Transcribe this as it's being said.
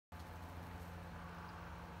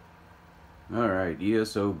Alright,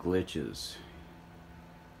 ESO Glitches.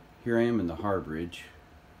 Here I am in the Harbridge.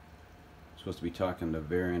 Supposed to be talking to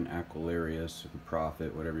Varan Aquilarius, the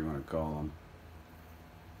Prophet, whatever you want to call him.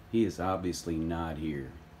 He is obviously not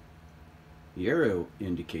here. The arrow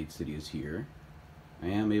indicates that he is here. I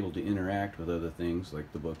am able to interact with other things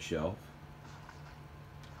like the bookshelf.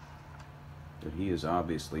 But he is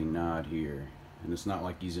obviously not here. And it's not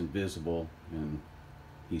like he's invisible and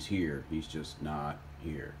he's here. He's just not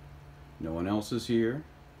here. No one else is here.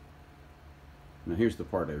 Now here's the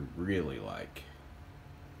part I really like.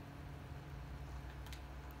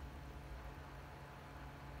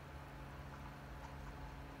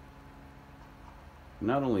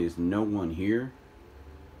 Not only is no one here,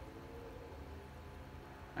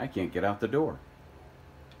 I can't get out the door.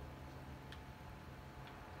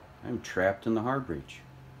 I'm trapped in the Harbridge.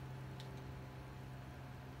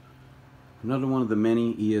 Another one of the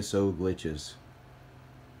many ESO glitches.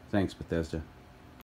 Thanks, Bethesda.